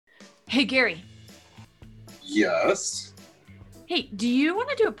Hey, Gary. Yes. Hey, do you want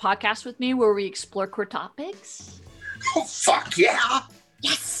to do a podcast with me where we explore queer topics? Oh, fuck yeah.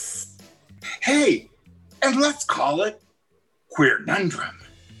 Yes! Hey, and let's call it Queer Nundrum.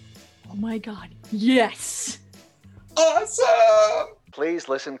 Oh my God. Yes! Awesome! Please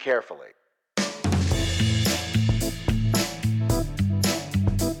listen carefully.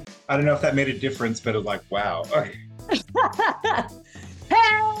 I don't know if that made a difference, but it was like, wow. Okay.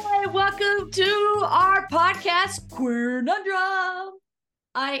 Hey, welcome to our podcast, Queer Nundrum.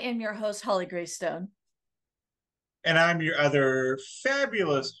 I am your host, Holly Greystone. And I'm your other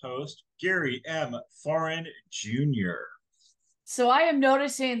fabulous host, Gary M. Foreign Jr. So I am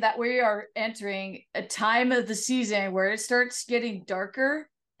noticing that we are entering a time of the season where it starts getting darker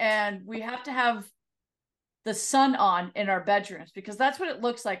and we have to have the sun on in our bedrooms because that's what it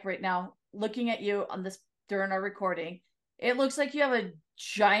looks like right now. Looking at you on this during our recording, it looks like you have a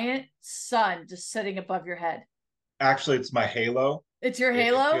giant sun just sitting above your head. Actually, it's my halo. It's your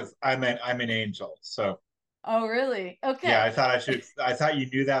halo? I'm an angel. So Oh, really? Okay. yeah, I thought you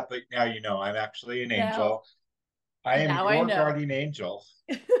knew that, but now you know I'm actually an angel. I am your guardian angel.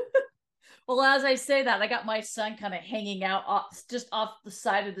 Well, as I say that, I got my sun kind of hanging out just off the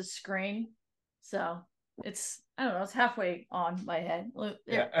side of the screen. So it's, I don't know, it's halfway on my head.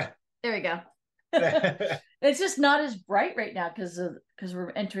 There we go. It's just not as bright right now because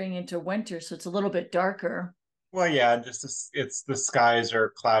we're entering into winter, so it's a little bit darker. Well, yeah, it's the skies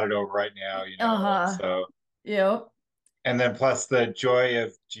are clouded over right now, you know. So yep. And then plus the joy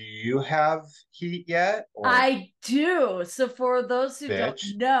of, do you have heat yet? Or... I do. So for those who don't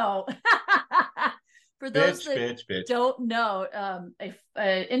know, for those that don't know,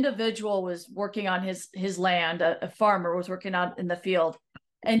 an individual was working on his land. A farmer was working out in the field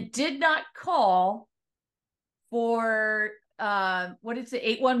and did not call for what is it,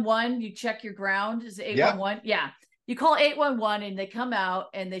 811? You check your ground. Is it 811? Yeah. You call 811 and they come out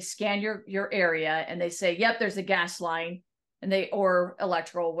and they scan your area and they say, yep, there's a gas line and or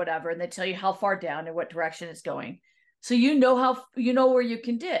electrical, whatever, and they tell you how far down and what direction it's going. So you know where you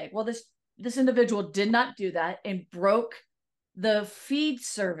can dig. Well, this individual did not do that and broke the feed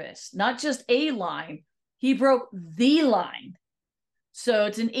service, not just a line. He broke the line. So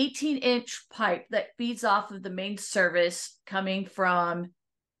it's an 18-inch pipe that feeds off of the main service coming from,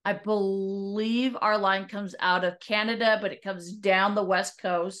 I believe our line comes out of Canada, but it comes down the West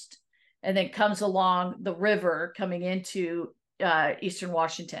Coast and then comes along the river coming into Eastern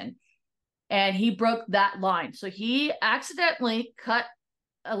Washington. And he broke that line. So he accidentally cut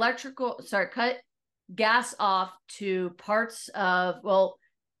gas off to parts of,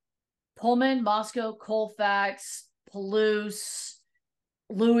 Pullman, Moscow, Colfax, Palouse,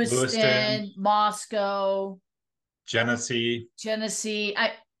 Lewiston, Moscow, Genesee.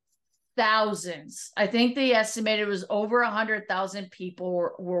 Thousands. I think they estimated it was over 100,000 people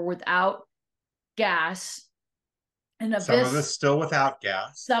were without gas. And some of us still without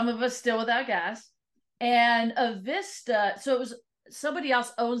gas. And Avista, so it was somebody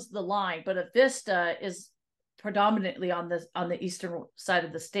else owns the line, but Avista is predominantly on the eastern side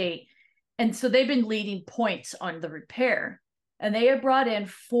of the state. And so they've been leading points on the repair. And they have brought in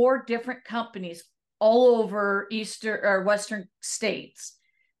 4 different companies all over eastern or western states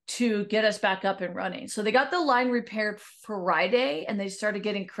to get us back up and running. So they got the line repaired Friday and they started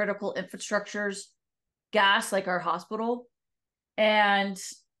getting critical infrastructures, gas, like our hospital. And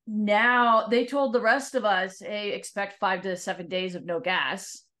now they told the rest of us, hey, expect 5 to 7 days of no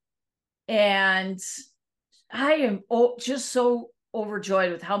gas. And I am just so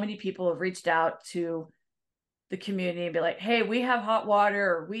overjoyed with how many people have reached out to the community and be like, hey, we have hot water,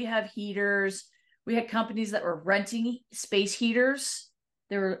 or we have heaters. We had companies that were renting space heaters.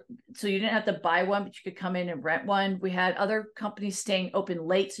 So you didn't have to buy one, but you could come in and rent one. We had other companies staying open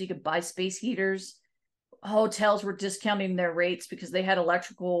late so you could buy space heaters. Hotels were discounting their rates because they had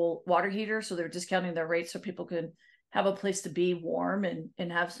electrical water heaters. So they were discounting their rates so people could have a place to be warm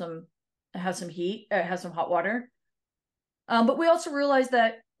and have some heat, have some hot water. But we also realized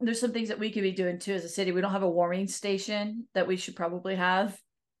that there's some things that we could be doing too as a city. We don't have a warming station that we should probably have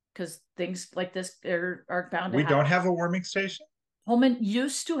because things like this are bound to happen. We don't have a warming station? Pullman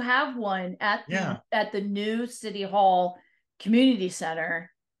used to have one at the new City Hall Community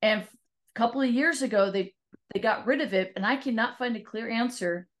Center. And a couple of years ago, they got rid of it. And I cannot find a clear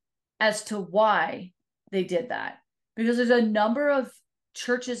answer as to why they did that. Because there's a number of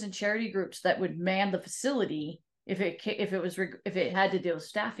churches and charity groups that would man the facility if it had to deal with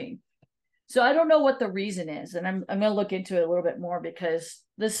staffing. So I don't know what the reason is, and I'm going to look into it a little bit more because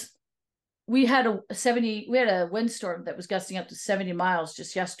this we had a windstorm that was gusting up to 70 miles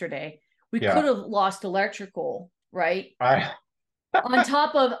just yesterday. We could Yeah. have lost electrical, right? I On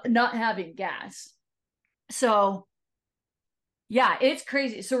top of not having gas. So yeah, it's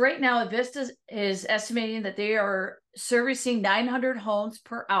crazy. So right now, Avista is estimating that they are servicing 900 homes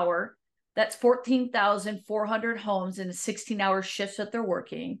per hour. That's 14,400 homes in a 16-hour shifts that they're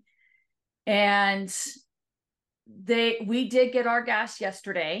working. And we did get our gas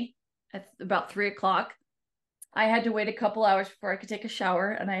yesterday at about 3 o'clock. I had to wait a couple hours before I could take a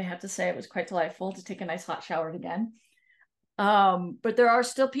shower, and I have to say it was quite delightful to take a nice hot shower again. But there are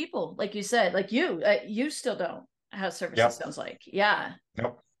still people, like you said, like you still don't have service. It Yep. sounds like, yeah.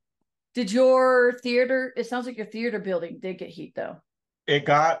 Nope. Did your theater? It sounds like your theater building did get heat though. It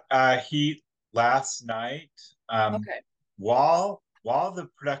got heat last night. Okay. While the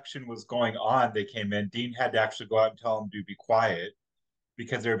production was going on, they came in. Dean had to actually go out and tell them to be quiet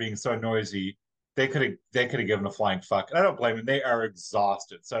because they were being so noisy. They could have given a flying fuck. I don't blame them. They are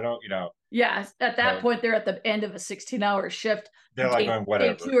exhausted. So I don't, Yeah, at that point, they're at the end of a 16-hour shift. they're like going,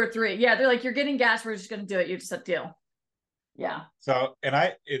 whatever. Day 2 or 3. Yeah, they're like, you're getting gas. We're just going to do it. You just have to deal. Yeah. So, and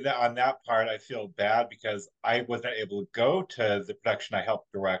on that part, I feel bad because I wasn't able to go to the production I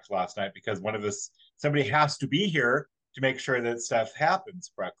helped direct last night because somebody has to be here to make sure that stuff happens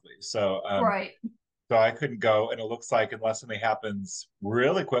correctly. So, Right. So I couldn't go, and it looks like unless something happens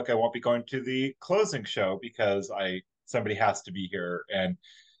really quick, I won't be going to the closing show because somebody has to be here, and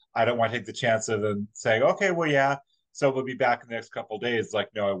I don't want to take the chance of them saying, "Okay, well, yeah, so we'll be back in the next couple of days." Like,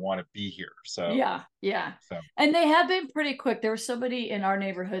 no, I want to be here. So yeah. So. And they have been pretty quick. There was somebody in our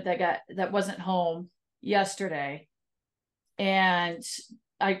neighborhood that wasn't home yesterday, and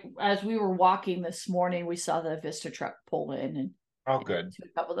as we were walking this morning, we saw the Vista truck pull in and. Oh, good. To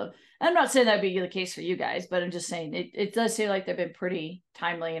a couple of them. I'm not saying that'd be the case for you guys, but I'm just saying it does seem like they've been pretty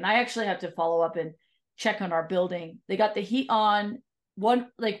timely. And I actually have to follow up and check on our building. They got the heat on.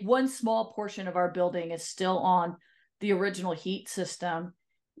 One small portion of our building is still on the original heat system.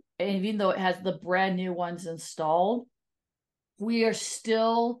 And even though it has the brand new ones installed, we are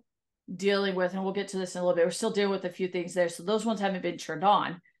still dealing with, and we'll get to this in a little bit, we're still dealing with a few things there. So those ones haven't been turned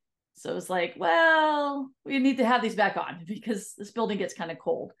on. So it's like, well, we need to have these back on because this building gets kind of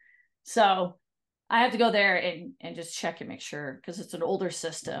cold. So I have to go there and just check and make sure because it's an older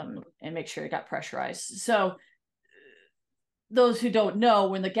system and make sure it got pressurized. So those who don't know,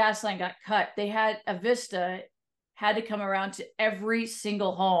 when the gas line got cut, Avista had to come around to every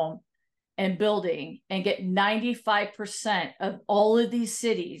single home and building and get 95% of all of these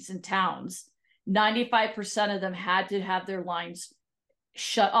cities and towns. 95% of them had to have their lines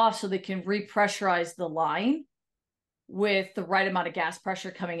shut off so they can repressurize the line with the right amount of gas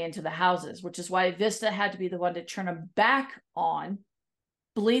pressure coming into the houses, which is why Vista had to be the one to turn them back on,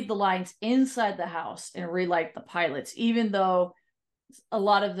 bleed the lines inside the house, and relight the pilots, even though a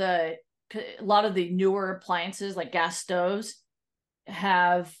lot of the newer appliances like gas stoves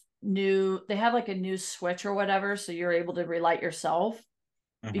have like a new switch or whatever, so you're able to relight yourself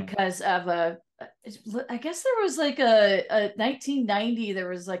because of I guess there was like a 1990, there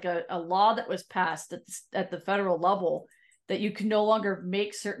was like a law that was passed at the federal level that you can no longer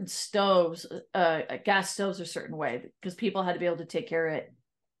make certain stoves, gas stoves a certain way because people had to be able to take care of it.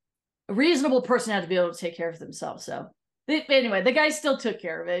 A reasonable person had to be able to take care of themselves. So anyway, the guys still took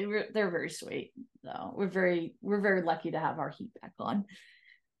care of it. They're very sweet. So we're very lucky to have our heat back on.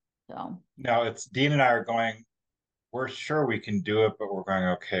 So no, it's Dean and I are going, we're sure we can do it, but we're going,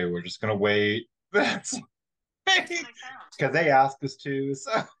 okay, we're just going to wait. That's because they asked us to.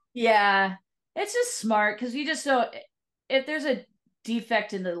 So yeah, it's just smart because you just don't, if there's a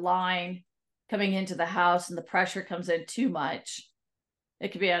defect in the line coming into the house and the pressure comes in too much,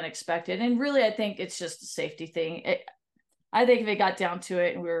 it could be unexpected. And really, I think it's just a safety thing. I think if it got down to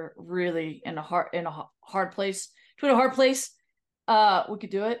it and we were really in a hard place, we could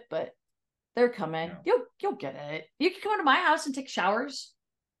do it, but they're coming. Yeah. You'll get it. You can come to my house and take showers.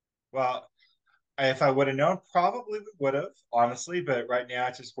 Well, if I would have known, probably we would have, honestly. But right now,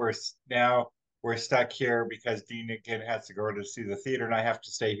 it's just we're stuck here because Dean again has to go to see the theater, and I have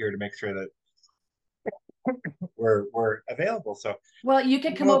to stay here to make sure that we're available. So, well, you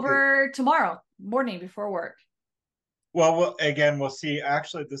can come over tomorrow morning before work. Well, again, we'll see.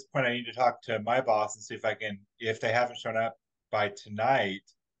 Actually, at this point, I need to talk to my boss and see if they haven't shown up by tonight,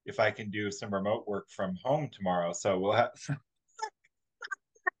 if I can do some remote work from home tomorrow. So we'll have.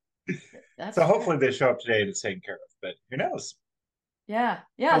 So hopefully they show up today and it's taken care of, but who knows? Yeah.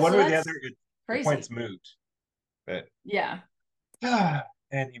 But one way or the other, the point's moot. But yeah.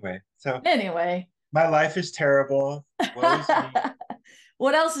 Anyway, my life is terrible. Well,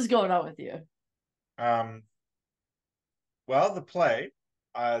 What else is going on with you? Um, well, the play,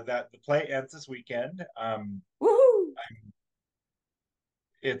 the play ends this weekend. Woohoo!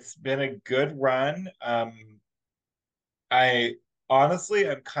 It's been a good run. I honestly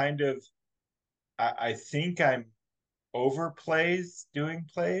am kind of, I think I'm over plays, doing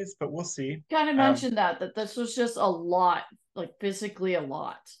plays, but we'll see. Kind of mentioned that this was just a lot, like physically a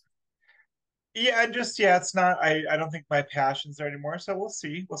lot. Yeah, yeah, it's not. I don't think my passion's there anymore. So we'll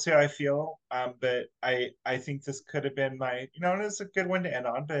see. We'll see how I feel. But I think this could have been my, it's a good one to end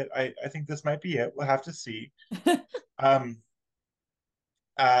on. But I think this might be it. We'll have to see. Um,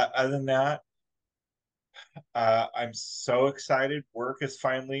 Other than that, I'm so excited. Work is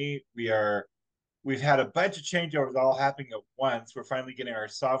finally. We've had a bunch of changeovers all happening at once. We're finally getting a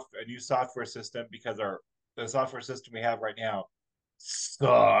new software system because the software system we have right now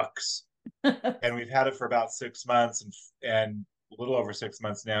sucks. And we've had it for about 6 months and a little over 6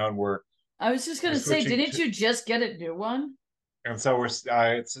 months now, and I was just gonna say, didn't you just get a new one? and so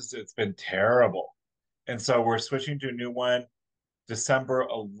it's been terrible, and so we're switching to a new one December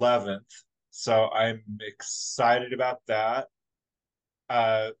 11th. So I'm excited about that,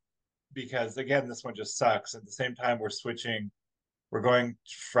 because again, this one just sucks. At the same time, we're going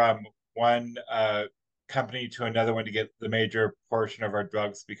from one company to another one to get the major portion of our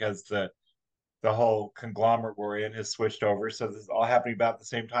drugs because the whole conglomerate we're in has switched over. So this is all happening about the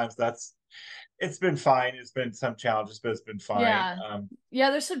same time. So it's been fine. It's been some challenges, but it's been fine. Yeah. Yeah,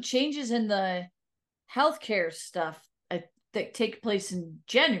 there's some changes in the healthcare stuff that take place in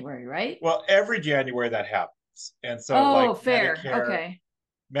January, right? Well, every January that happens. And so like fair. Okay.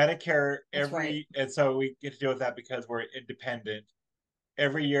 Medicare That's right. and so we get to deal with that because we're independent.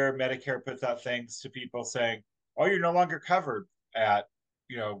 Every year Medicare puts out things to people saying, "Oh, you're no longer covered at,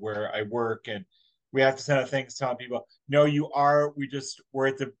 where I work," and we have to send out things telling people, "No, you are. We're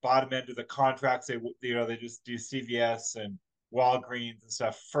at the bottom end of the contracts. They just do CVS and Walgreens and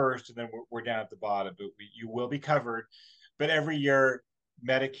stuff first, and then we're down at the bottom. But you will be covered." But every year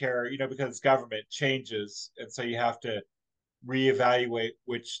Medicare, because it's government, changes, and so you have to reevaluate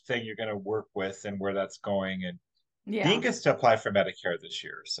which thing you're going to work with and where that's going. And Yeah. Dean gets to apply for Medicare this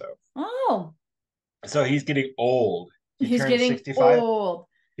year, Oh, so he's getting old. he's getting 65. old.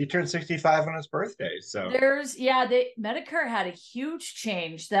 He turned 65 on his birthday. So Medicare had a huge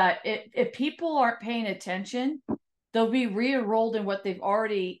change that if people aren't paying attention, they'll be re-enrolled in what they've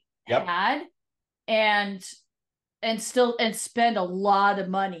already had and spend a lot of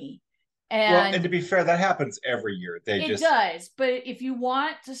money. And to be fair, that happens every year. It does. But if you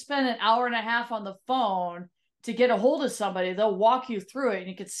want to spend an hour and a half on the phone to get a hold of somebody, they'll walk you through it, and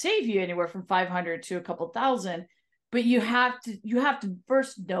it could save you anywhere from 500 to a couple thousand. But you have to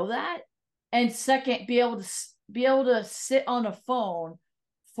first know that, and second, be able to sit on a phone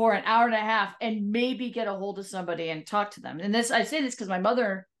for an hour and a half and maybe get a hold of somebody and talk to them. And I say this because my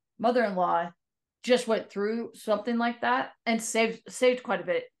mother-in-law just went through something like that and saved quite a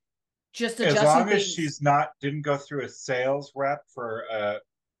bit. Just as long as she's didn't go through a sales rep for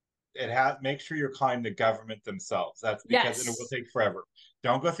make sure you're calling the government themselves. That's because it will take forever.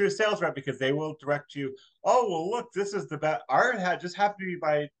 Don't go through a sales rep because they will direct you. Oh, well, look, this is the best. Ours just happened to be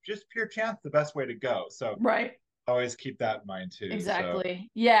by just pure chance the best way to go. So right. Always keep that in mind too. Exactly. So.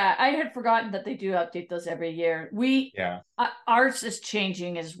 Yeah, I had forgotten that they do update those every year. Ours is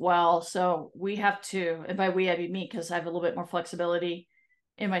changing as well, so we have to, and by we I mean me, because I have a little bit more flexibility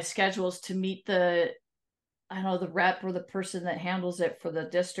in my schedules to meet the rep or the person that handles it for the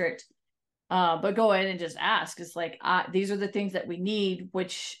district. But go in and just ask. It's like, these are the things that we need.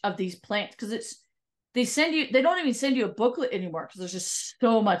 Which of these plants? Because they don't even send you a booklet anymore because there's just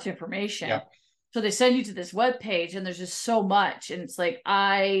so much information. Yeah. So they send you to this web page and there's just so much. And it's like,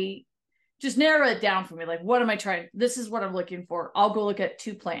 I just narrow it down for me. Like, what am I trying? This is what I'm looking for. I'll go look at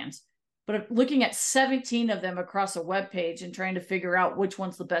 2 plans. But I'm looking at 17 of them across a web page and trying to figure out which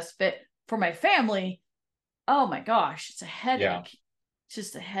one's the best fit for my family. Oh my gosh, it's a headache. Yeah. It's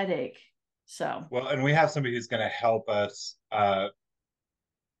just a headache. So and we have somebody who's going to help us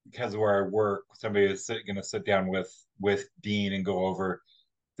because of where I work. Somebody is going to sit down with Dean and go over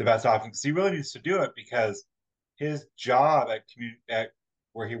the best option, because he really needs to do it because his job at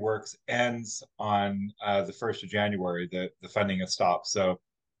where he works ends on the 1st of January. The funding has stopped, so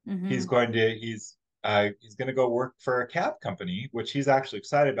he's going to go work for a cab company, which he's actually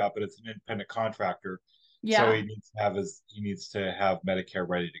excited about, but it's an independent contractor. Yeah. So he needs to have Medicare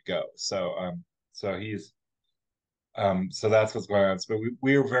ready to go. So so that's what's going on. But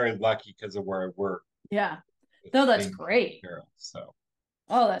we were very lucky because of where I work. Yeah. No, that's great. So.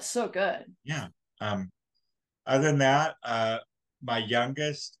 Oh, that's so good. Yeah. Other than that, my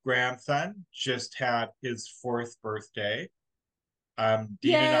youngest grandson just had his fourth birthday.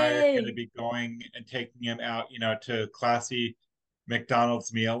 Dean and I are going to Yay! be going and taking him out, to classy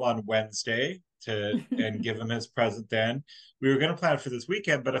McDonald's meal on Wednesday to and give him his present then. We were going to plan for this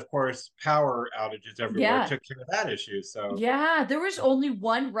weekend, but of course, power outages everywhere Yeah. took care of that issue. So, Yeah. There was only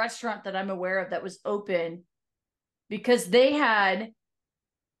one restaurant that I'm aware of that was open because they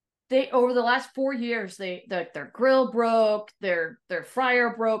over the last 4 years, their grill broke, their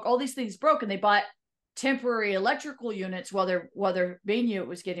fryer broke, all these things broke, and they bought temporary electrical units while their main unit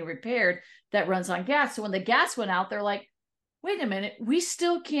was getting repaired that runs on gas. So when the gas went out, they're like, wait a minute, we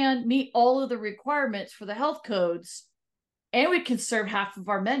still can meet all of the requirements for the health codes, and we can serve half of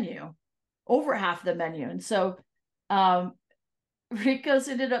our menu, over half of the menu. And so Rico's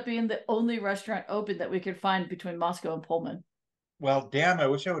ended up being the only restaurant open that we could find between Moscow and Pullman. well, damn, I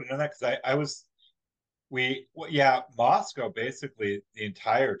wish I would have known that because yeah, Moscow, basically the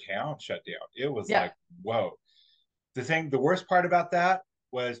entire town shut down. It was Yeah. like, whoa. The worst part about that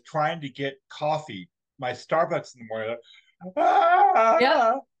was trying to get coffee, my Starbucks in the morning. Yep.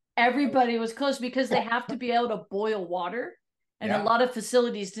 Ah! Everybody was close because they have to be able to boil water. And a Yeah, lot of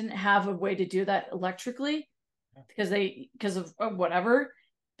facilities didn't have a way to do that electrically because of whatever.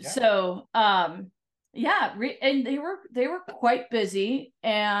 yeah. So yeah, and they were quite busy,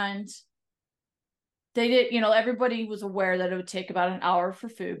 and they did, everybody was aware that it would take about an hour for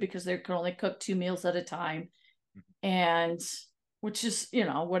food because they could only cook 2 meals at a time. And which is,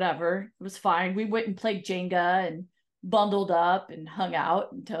 whatever. It was fine. We went and played Jenga and bundled up and hung out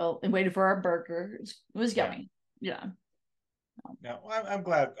and waited for our burger. It was Yeah. yummy. Yeah. No, I'm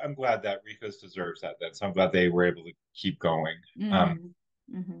glad that Ricos deserves that. Then, so I'm glad they were able to keep going.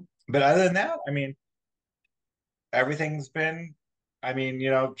 Mm-hmm. Mm-hmm. But other than that, I mean, everything's been, I mean,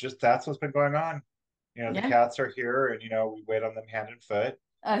 just that's what's been going on. The Yeah. cats are here, and we wait on them hand and foot.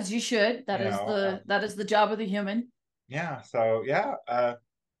 As you should. You know, That is the job of the human. yeah. So yeah,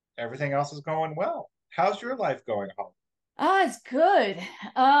 everything else is going well. How's your life going, Holly? It's good.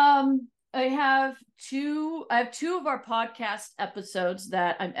 I have two of our podcast episodes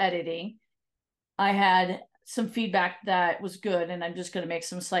that I'm editing. I had some feedback that was good, and I'm just going to make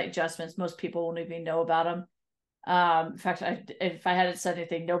some slight adjustments. Most people won't even know about them. In fact, if I hadn't said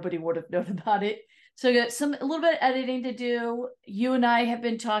anything, nobody would have known about it. So I got a little bit of editing to do. You and I have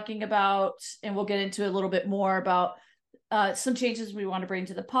been talking about, and we'll get into a little bit more about some changes we want to bring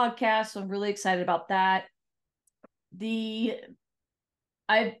to the podcast. So I'm really excited about that.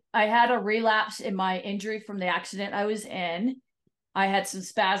 I had a relapse in my injury from the accident I was in. I had some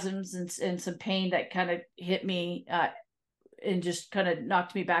spasms and some pain that kind of hit me and just kind of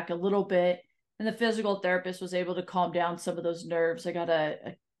knocked me back a little bit. And the physical therapist was able to calm down some of those nerves.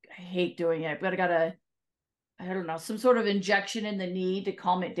 I hate doing it, but I don't know, some sort of injection in the knee to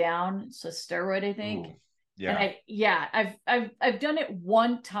calm it down. It's a steroid, I think. Ooh, yeah. And I've done it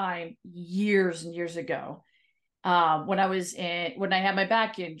one time years and years ago. When I had my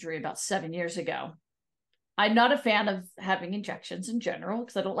back injury about 7 years ago. I'm not a fan of having injections in general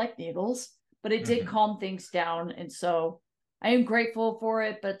because I don't like needles, but it did calm things down. And so I am grateful for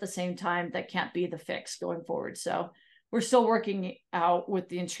it, but at the same time, that can't be the fix going forward. So we're still working out with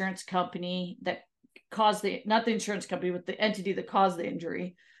the insurance company that not the insurance company, but the entity that caused the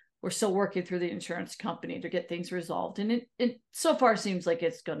injury. We're still working through the insurance company to get things resolved. And it so far seems like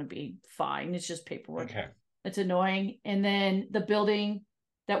it's going to be fine. It's just paperwork. Okay. It's annoying. And then the building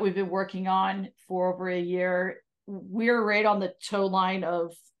that we've been working on for over a year, we're right on the toe line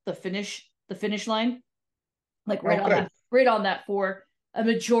of the finish line, like right on that for a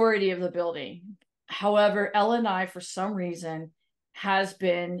majority of the building. However, L&I, for some reason, has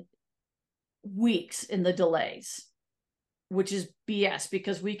been weeks in the delays, which is BS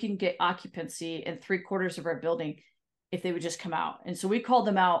because we can get occupancy in 3/4 of our building if they would just come out. And so we called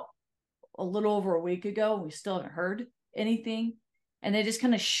them out a little over a week ago. We still haven't heard anything. And they just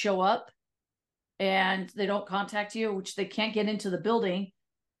kind of show up and they don't contact you, which they can't get into the building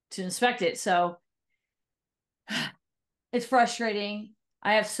to inspect it. So it's frustrating.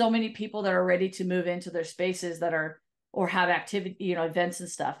 I have so many people that are ready to move into their spaces that are, or have activity, events and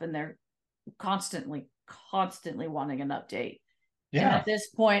stuff. And they're constantly wanting an update. Yeah. And at this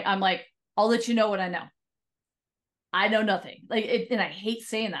point, I'm like, I'll let you know what I know. I know nothing. And I hate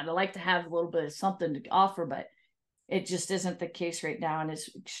saying that. I like to have a little bit of something to offer, but it just isn't the case right now, and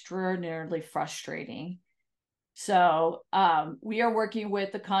it's extraordinarily frustrating. So we are working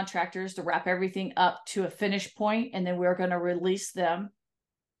with the contractors to wrap everything up to a finish point, and then we're going to release them.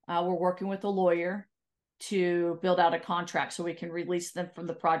 We're working with a lawyer to build out a contract so we can release them from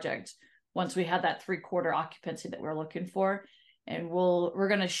the project once we have that 3/4 occupancy that we're looking for. and we're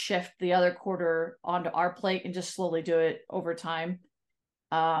going to shift the other quarter onto our plate and just slowly do it over time.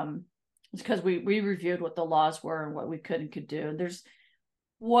 It's because we reviewed what the laws were and what we could and could do. And there's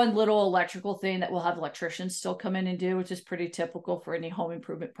one little electrical thing that we'll have electricians still come in and do, which is pretty typical for any home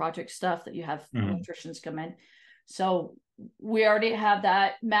improvement project stuff that you have electricians come in. So we already have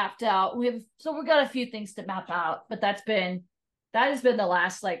that mapped out. We've got a few things to map out, but that has been the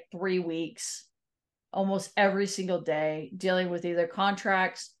last like 3 weeks, almost every single day, dealing with either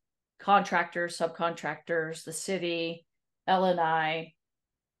contracts, contractors, subcontractors, the city, L&I.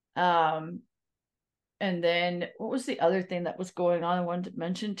 And then what was the other thing that was going on I wanted to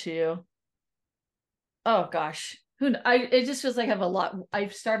mention to you? Oh gosh, it just feels like I have a lot.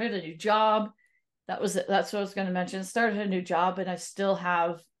 I've started a new job. That's what I was going to mention. Started a new job, and I still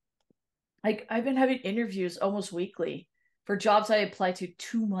have, like, I've been having interviews almost weekly for jobs I applied to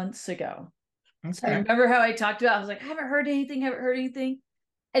 2 months ago. Okay. So remember how I talked about, I was like, I haven't heard anything.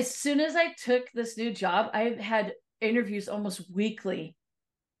 As soon as I took this new job, I've had interviews almost weekly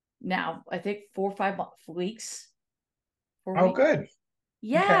now. I think 4 or 5 weeks. Good.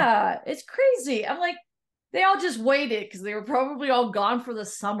 Yeah, okay. It's crazy. I'm like, they all just waited because they were probably all gone for the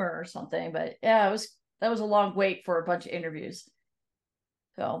summer or something. But yeah, that was a long wait for a bunch of interviews.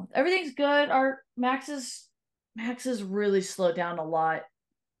 So everything's good. Our Max is really slowed down a lot.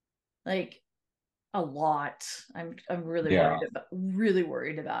 Like a lot. I'm really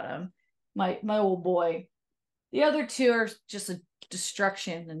worried about him. My old boy. The other two are just a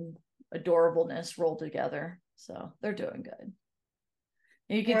destruction and adorableness rolled together. So they're doing good.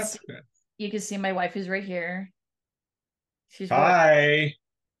 You can see my wife is right here. Hi.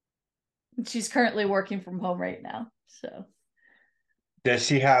 She's currently working from home right now. So does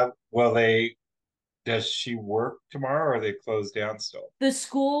she work tomorrow, or are they closed down still? The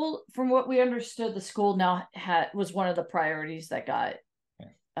school, from what we understood, the school now was one of the priorities that got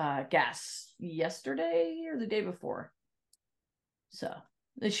gas yesterday or the day before. So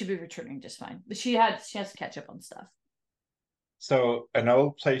they should be returning just fine. But she has to catch up on stuff. So an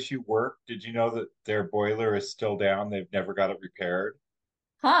old place you work, did you know that their boiler is still down? They've never got it repaired.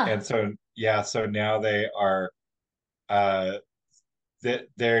 Huh. And so now they are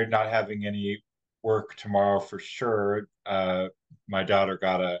they're not having any work tomorrow for sure. My daughter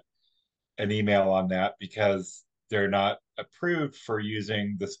got an email on that because they're not approved for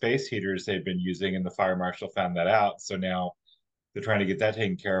using the space heaters they've been using, and the fire marshal found that out. So now they're trying to get that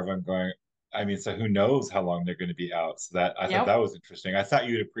taken care of. I'm going, I mean, so who knows how long they're going to be out. So I thought that was interesting. I thought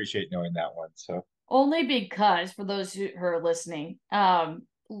you'd appreciate knowing that one. So only because, for those who are listening, I'll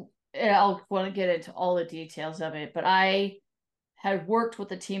want to get into all the details of it, but I had worked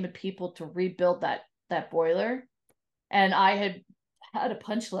with a team of people to rebuild that boiler, and I had a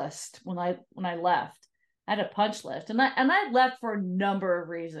punch list when I left. I had a punch list, and I left for a number of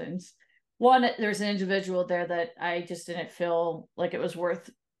reasons. One, there's an individual there that I just didn't feel like it was worth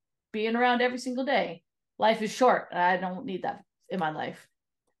being around every single day. Life is short. I don't need that in my life.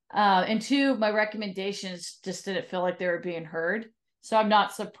 And two, my recommendations just didn't feel like they were being heard. So I'm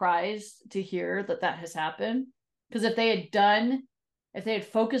not surprised to hear that has happened. Because if they had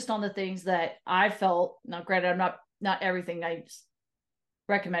focused on the things that I felt, now granted, I'm not everything I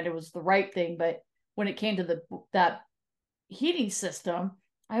recommended was the right thing, but when it came to that heating system,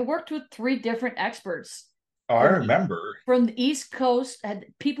 I worked with 3 different experts. Oh, I remember. From the East Coast, had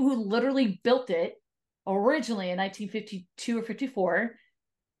people who literally built it originally in 1952 or 54.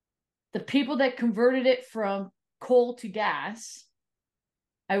 The people that converted it from coal to gas,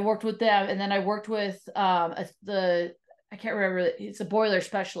 I worked with them. And then I worked with I can't remember, it's a boiler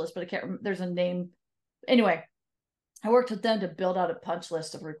specialist, but I can't remember, there's a name. Anyway, I worked with them to build out a punch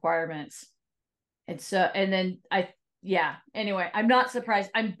list of requirements. Anyway, I'm not surprised.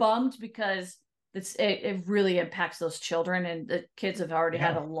 I'm bummed because it really impacts those children, and the kids have already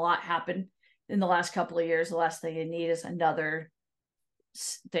had a lot happen in the last couple of years. The last thing you need is another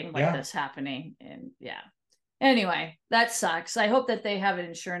thing like this happening. And anyway, that sucks. I hope that they have an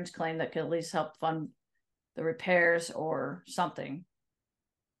insurance claim that could at least help fund the repairs or something.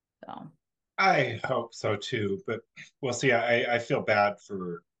 So I hope so too, but we'll see. I feel bad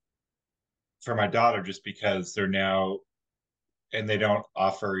for my daughter just because they're now, and they don't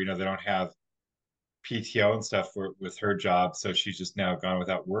offer, they don't have PTO and stuff with her job, so she's just now gone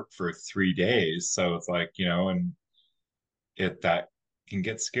without work for 3 days. So it's like, and that can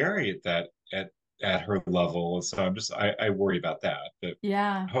get scary at her level. So I worry about that. But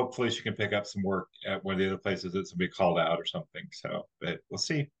hopefully she can pick up some work at one of the other places that somebody called out or something. So, but we'll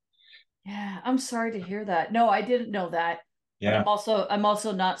see. Yeah, I'm sorry to hear that. No, I didn't know that. Yeah. But I'm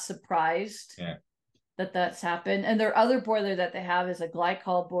also not surprised. Yeah. that's happened. And their other boiler that they have is a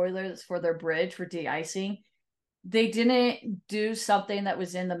glycol boiler that's for their bridge for de-icing. They didn't do something that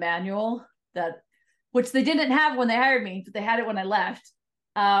was in the manual which they didn't have when they hired me, but they had it when I left.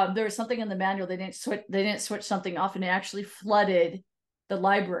 There was something in the manual. They didn't switch something off, and it actually flooded the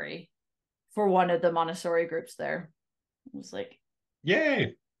library for one of the Montessori groups there. It was like,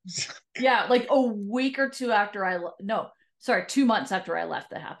 yay. Yeah, like a week or two after 2 months after I left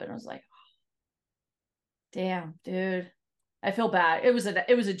that happened. I was like, damn, dude, I feel bad. It was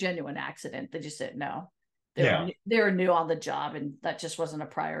a genuine accident. They just didn't know. They were new on the job, and that just wasn't a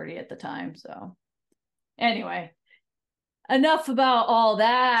priority at the time. So anyway, enough about all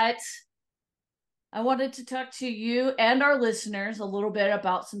that. I wanted to talk to you and our listeners a little bit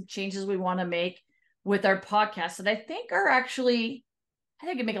about some changes we want to make with our podcast that I think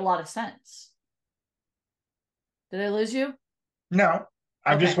it make a lot of sense. Did I lose you? No,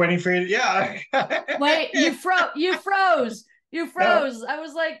 I'm just waiting for you. Yeah. Wait, you froze. You froze. No. I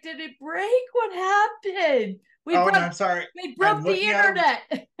was like, did it break? What happened? No, I'm sorry. We broke the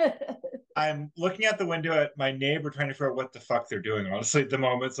internet. I'm looking at the window at my neighbor trying to figure out what the fuck they're doing, honestly, at the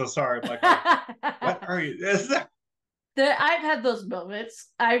moment. So sorry. I'm like, what are you? I've had those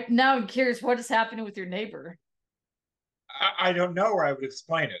moments. I'm curious what is happening with your neighbor. I don't know where I would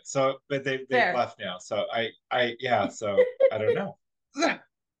explain it. So, but they've left now. So so I don't know.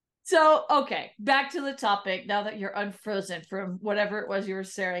 So, okay, back to the topic now that you're unfrozen from whatever it was you were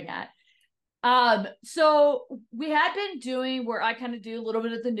staring at. So we had been doing where I kind of do a little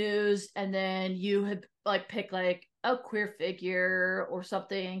bit of the news, and then you had like pick like a queer figure or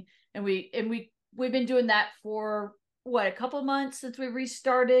something, and we've been doing that for a couple of months since we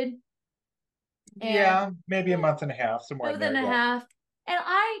restarted. And maybe a month and a half, somewhere in a half. And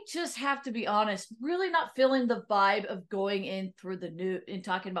I just have to be honest, really not feeling the vibe of going in through the news and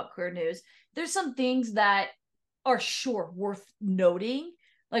talking about queer news. There's some things that are worth noting.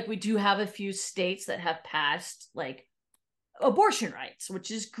 Like we do have a few states that have passed like abortion rights,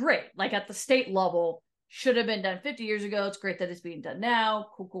 which is great. Like at the state level, should have been done 50 years ago. It's great that it's being done now.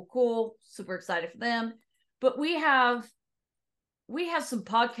 Cool. Super excited for them. But we have some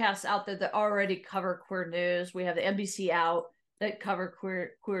podcasts out there that already cover queer news. We have the NBC out that cover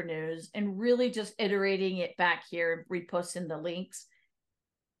queer news, and really just iterating it back here and reposting the links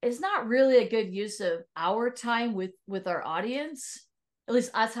is not really a good use of our time with our audience. At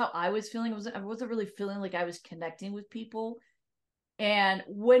least that's how I was feeling. I wasn't really feeling like I was connecting with people. And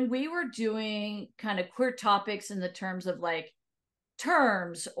when we were doing kind of queer topics in the terms of like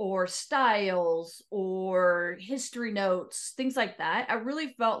terms or styles or history notes, things like that, I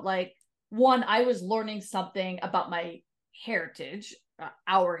really felt like, one, I was learning something about my heritage,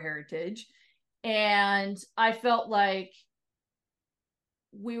 our heritage, and I felt like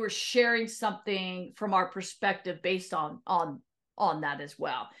we were sharing something from our perspective based on that as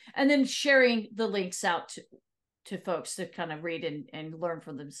well, and then sharing the links out to folks to kind of read and learn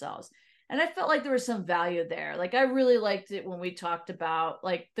for themselves. And I felt like there was some value there. Like I really liked it when we talked about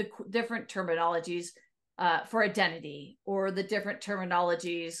like the different terminologies for identity, or the different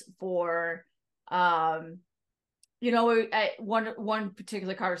terminologies for one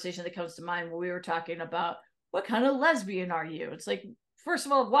particular conversation that comes to mind when we were talking about what kind of lesbian are you? It's like, first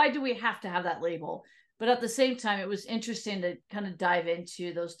of all, why do we have to have that label? But at the same time, it was interesting to kind of dive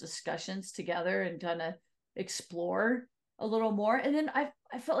into those discussions together and kind of explore a little more. And then I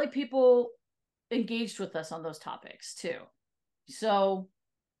felt like people engaged with us on those topics too. So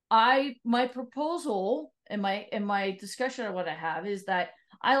my proposal and my discussion I want to have is that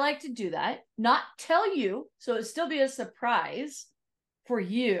I like to do that, not tell you, so it'd still be a surprise for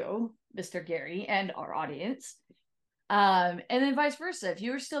you, Mr. Gary, and our audience. And then vice versa. If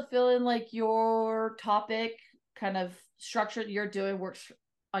you're still feeling like your topic kind of structure that you're doing works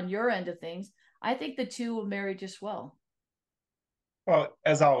on your end of things, I think the two will marry just well. Well,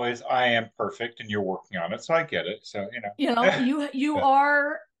 as always, I am perfect and you're working on it, so I get it. So, you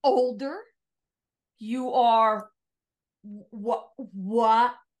are older. You are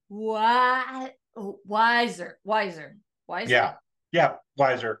wiser. Yeah,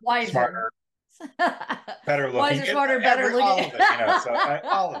 wiser, smarter, better looking, wiser, smarter, better looking. All of it,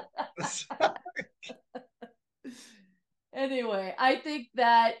 all of it. Anyway, I think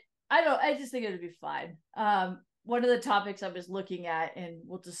that I just think it would be fine. One of the topics I was looking at, and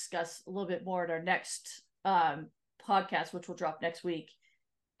we'll discuss a little bit more in our next podcast, which will drop next week,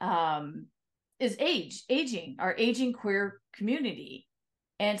 is aging, our aging queer community,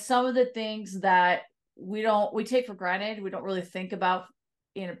 and some of the things that we take for granted, we don't really think about.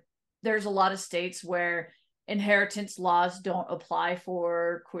 There's a lot of states where inheritance laws don't apply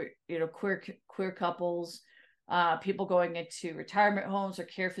for queer couples, people going into retirement homes or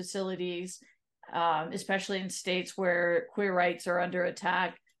care facilities, especially in states where queer rights are under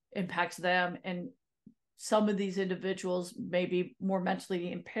attack, impacts them. And some of these individuals may be more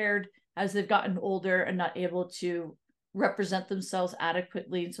mentally impaired as they've gotten older and not able to represent themselves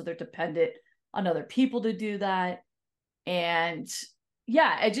adequately, and so they're dependent on other people to do that. And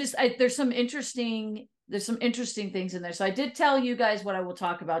yeah, there's some interesting things in there. So I did tell you guys what I will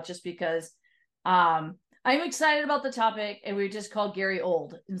talk about, just because I'm excited about the topic, and we just called Gary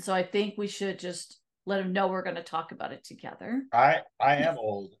old, and so I think we should just let him know we're going to talk about it together. I am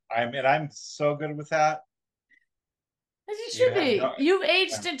old. I'm so good with that. As you should be. You've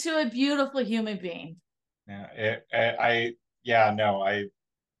aged into a beautiful human being. Yeah,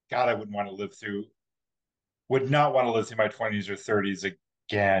 God, I wouldn't want to live through. Would not want to live through my 20s or 30s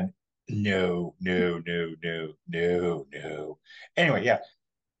again. No, no, no, no, no, no. Anyway, yeah.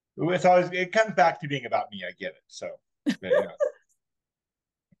 It comes back to being about me. I get it. So, yeah.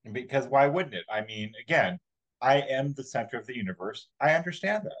 Because why wouldn't it? I mean, again, I am the center of the universe. I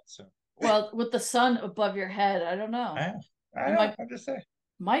understand that. So, well, with the sun above your head, I don't know. I'm just saying.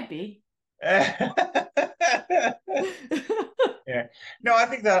 Might be. Yeah. No, I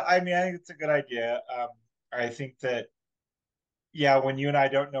think it's a good idea. I think that, yeah, when you and I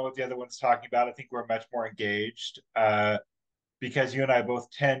don't know what the other one's talking about, I think we're much more engaged, because you and I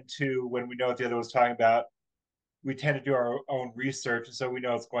both tend to, when we know what the other one's talking about, we tend to do our own research, and so we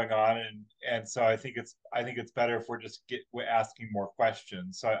know what's going on, and so I think it's better if we're asking more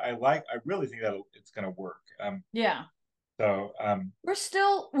questions. So I really think that it's going to work. Yeah. So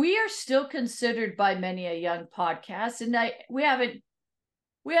we are still considered by many a young podcast, and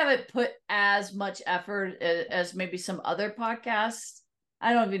we haven't put as much effort as maybe some other podcasts.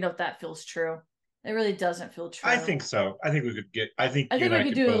 I don't even know if that feels true. It really doesn't feel true. I think so. I think we could we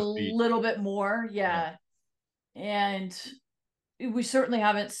could do a little bit more. Yeah. And we certainly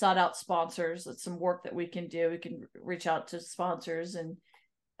haven't sought out sponsors. That's some work that we can do. We can reach out to sponsors and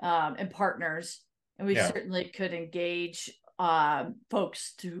partners, and we certainly could engage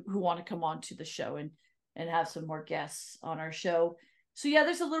folks who want to come on to the show and have some more guests on our show. So yeah,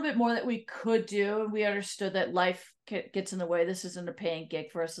 there's a little bit more that we could do, and we understood that life gets in the way. This isn't a paying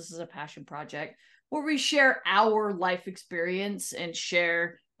gig for us. This is a passion project where we share our life experience and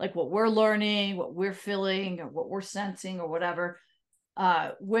share like what we're learning, what we're feeling, or what we're sensing, or whatever,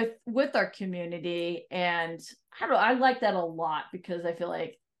 with our community. And I don't know, I like that a lot, because I feel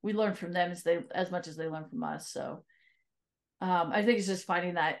like we learn from them as much as they learn from us. So I think it's just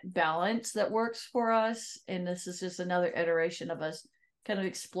finding that balance that works for us. And this is just another iteration of us kind of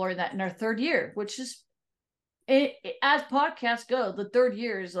exploring that in our third year, which is, as podcasts go, the third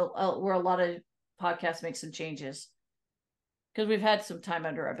year is where a lot of podcasts make some changes, because we've had some time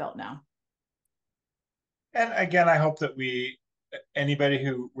under our belt now. And again, I hope that anybody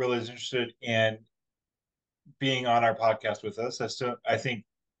who really is interested in being on our podcast with us, I think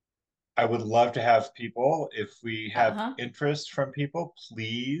I would love to have people. If we have interest from people,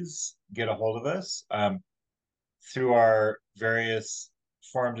 please get a hold of us through our various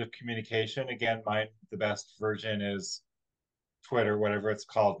forms of communication. Again, the best version is Twitter, whatever it's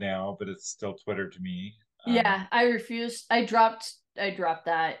called now, but it's still Twitter to me. Yeah, I refuse. I dropped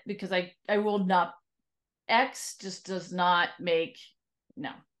that because I will not. X just does not make.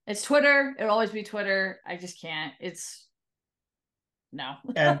 No, it's Twitter. It'll always be Twitter. I just can't. It's no.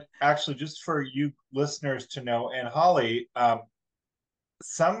 And actually, just for you listeners to know, and Holly,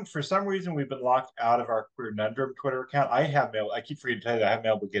 for some reason we've been locked out of our Queernundrum Twitter account. I keep forgetting to tell you that I haven't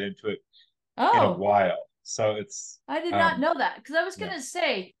been able to get into it in a while. So I did not know that, because I was going to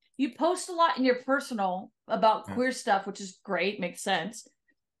say, you post a lot in your personal about queer stuff, which is great, makes sense.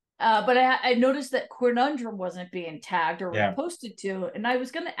 But I noticed that Queernundrum wasn't being tagged or posted to, and I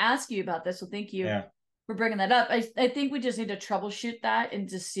was going to ask you about this. So thank you for bringing that up. I think we just need to troubleshoot that and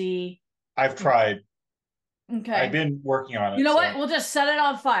to see. I've tried. Okay. I've been working on it. You know what? We'll just set it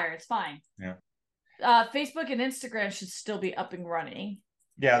on fire. It's fine. Yeah. Facebook and Instagram should still be up and running.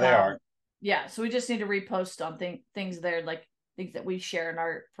 Yeah, they are. Yeah, so we just need to repost on things there, like things that we share in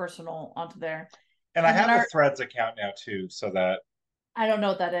our personal onto there. And I have a Threads account now too, so that I don't know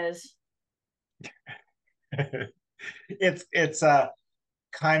what that is. It's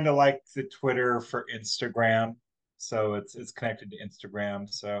kind of like the Twitter for Instagram, so it's connected to Instagram.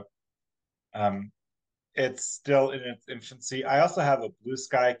 So it's still in its infancy. I also have a Blue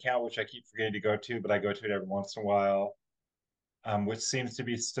Sky account, which I keep forgetting to go to, but I go to it every once in a while, which seems to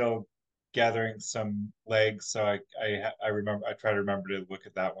be still gathering some legs. So I try to remember to look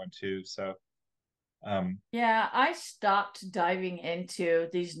at that one too. So Yeah, I stopped diving into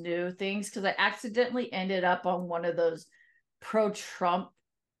these new things because I accidentally ended up on one of those pro-Trump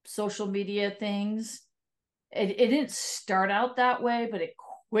social media things. It didn't start out that way, but it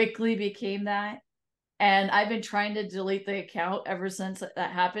quickly became that. And I've been trying to delete the account ever since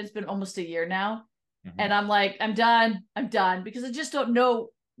that happened. It's been almost a year now. And I'm like, I'm done. I'm done because I just don't know,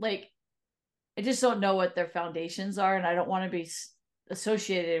 like, I just don't know what their foundations are, and I don't want to be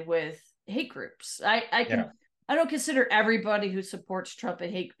associated with hate groups. Yeah, I don't consider everybody who supports Trump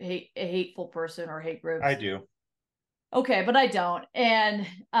a hateful person or hate I groups. do. Okay, but I don't, and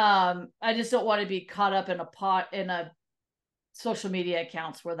I just don't want to be caught up in a pot in a social media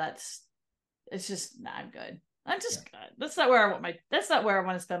accounts where it's just nah, I'm good. I'm just good. That's not where I want my. That's not where I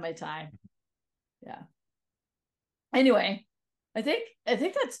want to spend my time. Yeah. Anyway, I think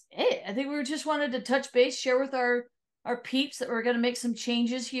that's it. I think we just wanted to touch base, share with our peeps that we're going to make some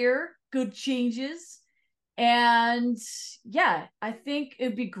changes here, good changes. And yeah, I think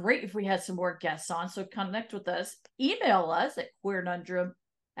it'd be great if we had some more guests on. So connect with us, email us at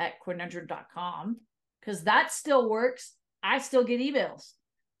queernundrum@queernundrum.com because that still works. I still get emails.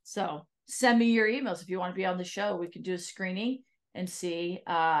 So send me your emails if you want to be on the show. We could do a screening and see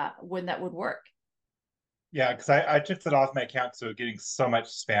when that would work. Yeah, because I took that off my account, so getting so much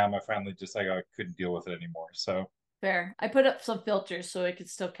spam, I finally just like I couldn't deal with it anymore. So Fair. I put up some filters so it could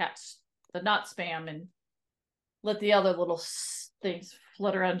still catch the not spam and let the other little things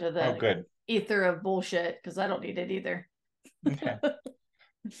flutter under oh, the good. ether of bullshit because I don't need it either. Okay.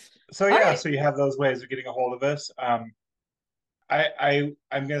 So All yeah, right. so you have those ways of getting a hold of us. I'm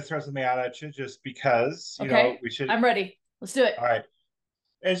gonna throw something out at you just because Okay. we should. I'm ready. Let's do it. All right,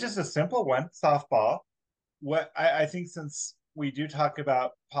 it's just a simple one, softball. What I think since we do talk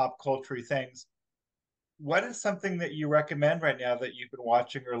about pop culture things, what is something that you recommend right now that you've been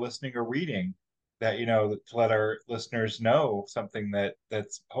watching or listening or reading that to let our listeners know something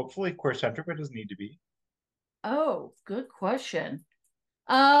that's hopefully queer centric but doesn't need to be. Oh, good question.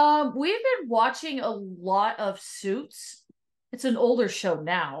 We've been watching a lot of Suits. It's an older show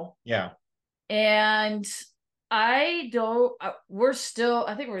now. Yeah. And I don't, we're still,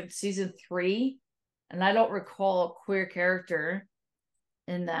 I think we're in season 3, and I don't recall a queer character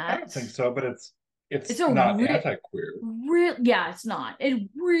in I don't that. think so, but It's it's a not anti-queer. yeah, it's not. A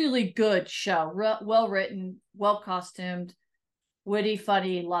really good show. Well written, well costumed, witty,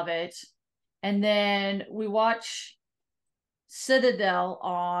 funny, love it. And then we watch Citadel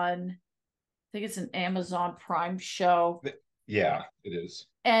on, I think it's an Amazon Prime show. Yeah, it is.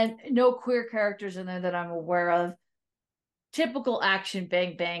 And no queer characters in there that I'm aware of. Typical action,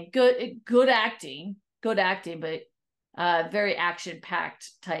 bang bang, good acting, but very action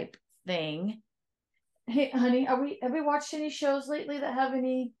packed type thing. Hey, honey, have we watched any shows lately that have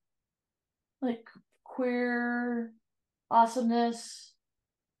any like queer awesomeness?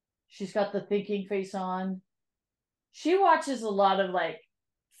 She's got the thinking face on. She watches a lot of like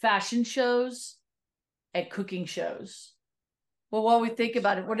fashion shows and cooking shows. Well, while we think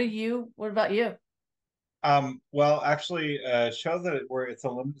about it, what about you? Well, actually, a show that where it's a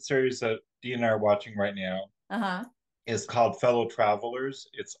limited series that Dee and I are watching right now Uh-huh. is called Fellow Travelers.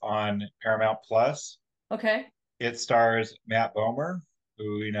 It's on Paramount Plus. Okay. It stars Matt Bomer,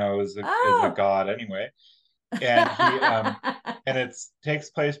 who is a Oh. god anyway, and he and it takes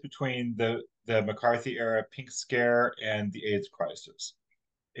place between the McCarthy era pink scare and the AIDS crisis.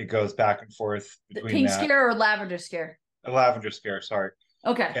 It goes back and forth The between pink that. scare or lavender scare? A lavender scare, sorry.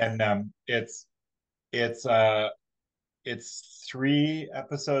 Okay. And it's uh it's 3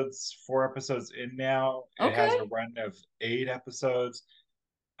 episodes, 4 episodes in now. It has a Okay. run of 8 episodes.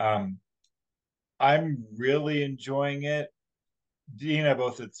 Um, I'm really enjoying it.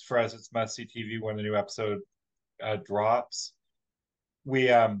 Both it's for us, it's must see TV when the new episode drops.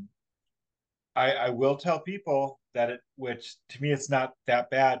 We I will tell people that which to me it's not that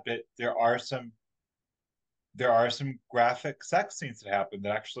bad, but there are some graphic sex scenes that happen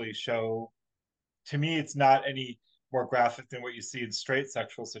that actually show. To me, it's not any more graphic than what you see in straight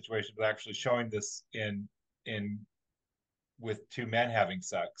sexual situations, but actually showing this in with two men having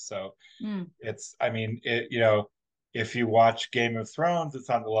sex. So Mm, I mean, if you watch Game of Thrones, it's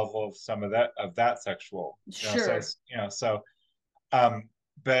on the level of some of that sexual, so sure. um,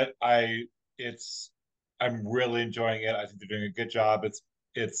 but it's I'm really enjoying it. I think they're doing a good job.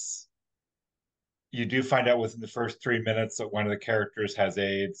 It's you do find out within the first 3 minutes that one of the characters has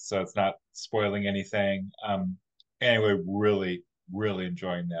AIDS, so it's not spoiling anything. Anyway, really, really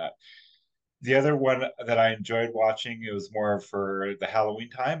enjoying that. The other one that I enjoyed watching, it was more for the Halloween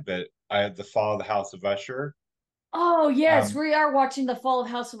time, but I had The Fall of the House of Usher. Oh yes, Um, we are watching the Fall of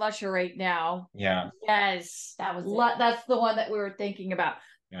House of Usher right now. yeah, Yes, That was it. that's the one that we were thinking about.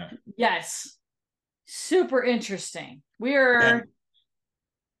 yeah. Yes, super interesting. We're, And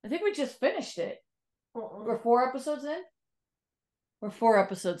I think we just finished it. Uh-uh. We're 4 episodes in. We're 4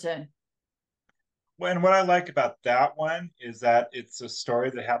 episodes in. what I like about that one is that it's a story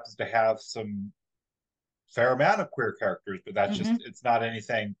that happens to have some fair amount of queer characters, but that's just Mm-hmm. it's not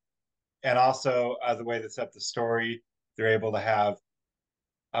anything. And also the way they set the story, they're able to have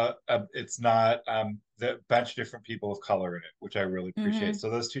it's not the bunch of different people of color in it, which I really appreciate. Mm-hmm. So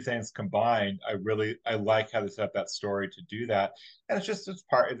those two things combined, I like how they set up that story to do that. And it's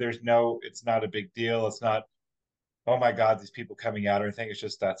part. It's not a big deal. It's not, oh my God, these people coming out or anything. It's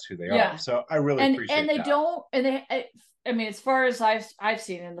just that's who they are. Yeah, So I really and appreciate they that. don't, and I mean, as far as I've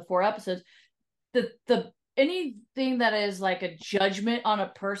seen in the 4 episodes, the anything that is like a judgment on a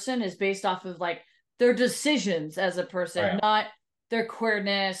person is based off of like their decisions as a Oh, person, yeah. not their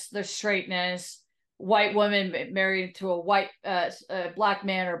queerness, their straightness. White woman married to a white black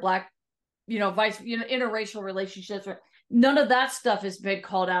man, or black, interracial relationships. None of that stuff has been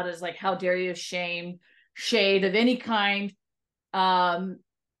called out as like, how dare you, shame, shade of any kind. Um,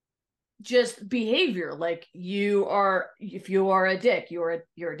 just behavior, like, if you are a dick, you're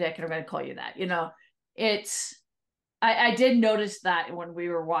a dick, and I'm going to call you that. It's, I did notice that when we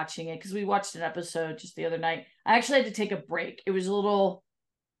were watching it, because we watched an episode just the other night. I actually had to take a break. It was a little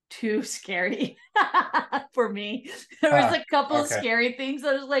too scary for me. There was a couple of Okay. scary things.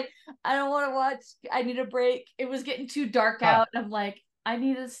 I was like, I don't want to watch. I need a break. It was getting too dark Huh. out. I'm like, I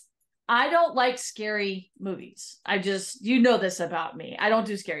don't like scary movies. This about me. I don't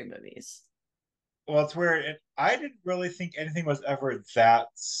do scary movies. Well, it's weird. I didn't really think anything was ever that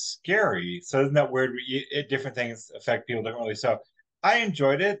scary. So isn't that weird? Different things affect people differently. So I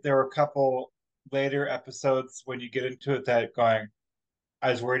enjoyed it. There were a couple later episodes when you get into it that going, I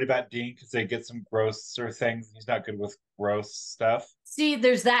was worried about Dean because they get some grosser things. He's not good with gross stuff. See,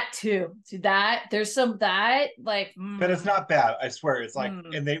 there's that too. See that? There's some that like, But it's not bad. I swear. It's like,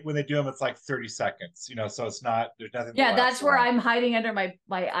 mm. and when they do them, it's like 30 seconds, so it's not, there's nothing that Yeah, lasts that's where long. I'm hiding under my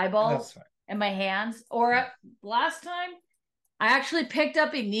And eyeballs that's fine. and my hands. Or last time, I actually picked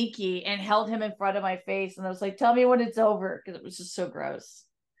up Iniki and held him in front of my face, and I was like, "Tell me when it's over," because it was just so gross.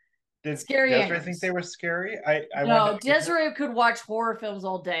 Did Scary Desiree Andrews. think they were scary? I No, wanted to, Desiree could watch horror films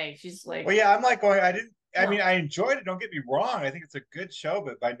all day. She's like, well, yeah, I'm like going, I no. mean, I enjoyed it. Don't get me wrong. I think it's a good show,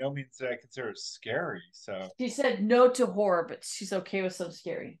 but by no means did I consider it scary. So, She said no to horror, but she's okay with some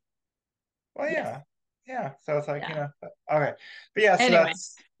scary. well, Yes. yeah, yeah. So it's like, Yeah. okay, but yeah. So Anyway.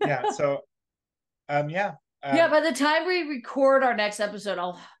 yeah. So, yeah. Yeah, by the time we record our next episode,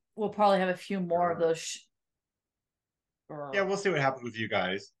 we'll probably have a few more of those. Yeah, we'll see what happens with you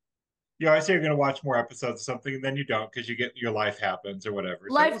guys. I say you're going to watch more episodes of something, and then you don't because your life happens or whatever.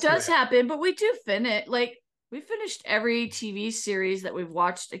 So Life we'll see what does happen, but we do finish. Like, we finished every TV series that we've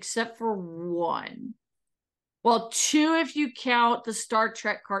watched except for one. Well, two if you count the Star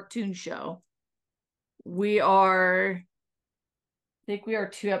Trek cartoon show. I think we are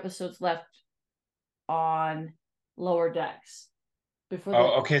 2 episodes left on Lower Decks.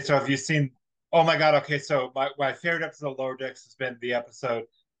 Oh, okay. So have you seen? Oh my God. Okay. So my favorite episode of Lower Decks has been the episode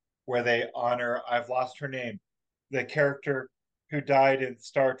where they honor, I've lost her name, the character who died in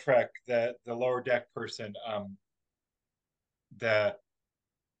Star Trek, the Lower Deck person, the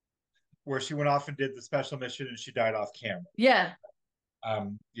where she went off and did the special mission and she died off camera. Yeah.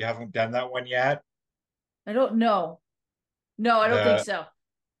 You haven't done that one yet? I don't know. No, I don't think so.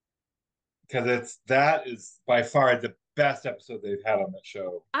 Because that is by far the best episode they've had on that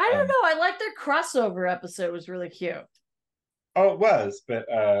show. I don't know. I like their crossover episode. It was really cute. Oh, it was, but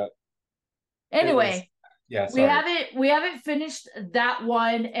anyway, yeah, sorry. we haven't finished that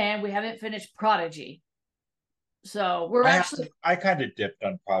one, and we haven't finished Prodigy. So I kind of dipped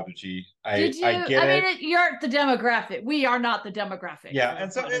on Prodigy. Did you? I get it. You're the demographic. We are not the demographic. Yeah,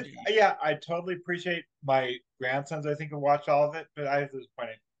 and so I totally appreciate my grandsons. I think have watched all of it, but I was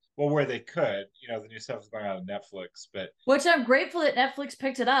disappointed. Well, where they could, the new stuff is going on Netflix, but which I'm grateful that Netflix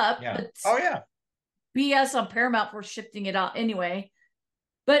picked it up. Yeah. Oh yeah. BS on Paramount for shifting it out anyway.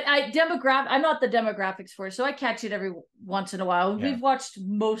 But I'm not the demographics for it, so I catch it every once in a while. Yeah. We've watched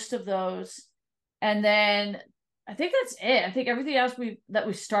most of those, and then I think that's it. I think everything else that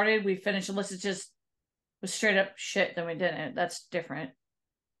we started, we finished, unless it just was straight up shit, then we didn't. That's different.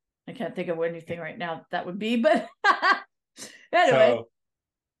 I can't think of anything right now that would be, but anyway. So,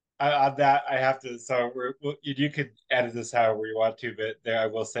 on that, I have to. So you could edit this however you want to, but there I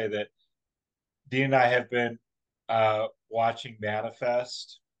will say that Dean and I have been watching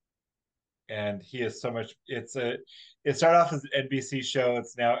Manifest, and he is so much. It started off as an NBC show.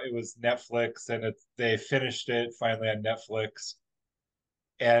 It was Netflix, and they finished it finally on Netflix.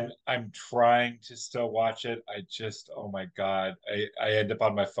 And I'm trying to still watch it. Oh my God, I end up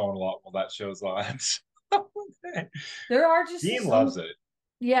on my phone a lot while that show's on. There are just Dean loves it.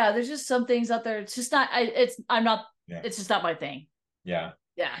 Yeah, there's just some things out there. It's just not. I'm not. Yeah. It's just not my thing. Yeah.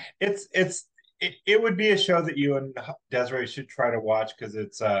 Yeah. It would be a show that you and Desiree should try to watch, because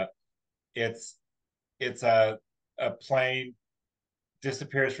it's a plane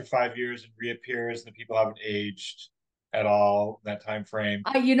disappears for 5 years and reappears, and the people haven't aged at all in that time frame.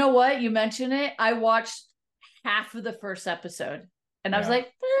 You know what? You mentioned it. I watched half of the first episode, and I was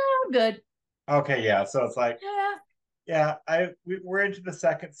like, I'm good. Okay, yeah. So it's like, yeah. We're into the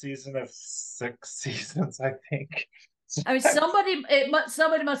second season of 6 seasons, I think. I mean, somebody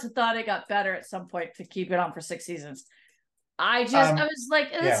must have thought it got better at some point to keep it on for 6 seasons. I was like,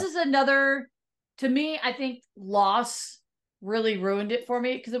 this is another. To me, I think Lost really ruined it for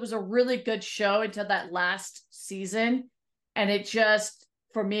me, because it was a really good show until that last season, and it just,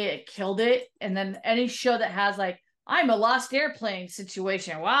 for me, it killed it. And then any show that has like, I'm a lost airplane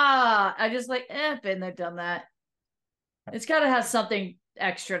situation, wow, I just like, been there, done that. It's got to have something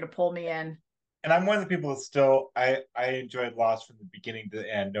extra to pull me in. And I'm one of the people that still, I enjoyed Lost from the beginning to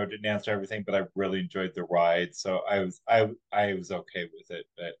the end. No, didn't answer everything, but I really enjoyed the ride, so I was okay with it.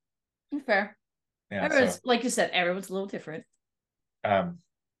 But fair. Yeah, like you said, everyone's a little different. On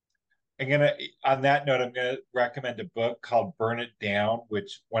that note, I'm gonna recommend a book called Burn It Down,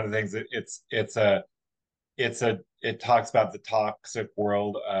 which one of the things that it talks about the toxic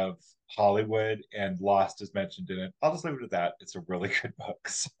world of Hollywood, and Lost is mentioned in it. I'll just leave it at that. It's a really good book.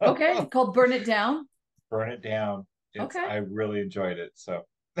 So. Okay, called Burn It Down. Burn It Down. Okay. I really enjoyed it. So.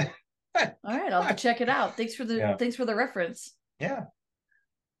 All right, I'll have to check it out. Thanks for the reference. Yeah.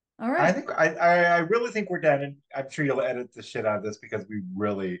 All right. I think I really think we're done, and I'm sure you'll edit the shit out of this because we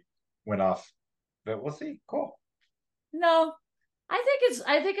really went off. But we'll see. Cool. No, I think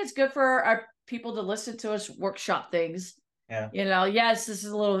it's good for our people to listen to us workshop things. Yeah. Yes, this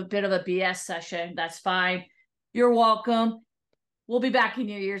is a little bit of a BS session. That's fine. You're welcome. We'll be back in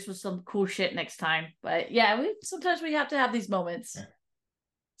your ears with some cool shit next time. But yeah, sometimes we have to have these moments. Yeah.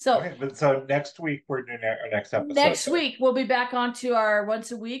 So next week we're doing our next episode. Next week we'll be back onto our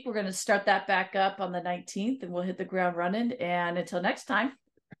once a week. We're going to start that back up on the 19th, and we'll hit the ground running. And until next time,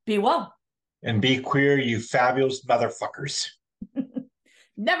 be well. And be queer, you fabulous motherfuckers.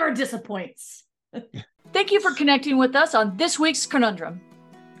 Never disappoints. Thank you for connecting with us on this week's Conundrum.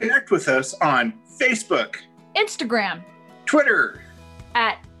 Connect with us on Facebook, Instagram, Twitter,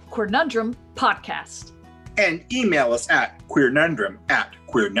 at Queernundrum Podcast. And email us at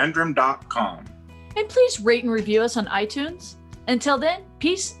queernundrum@queernundrum.com. And please rate and review us on iTunes. Until then,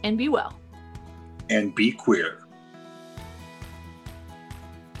 peace and be well. And be queer.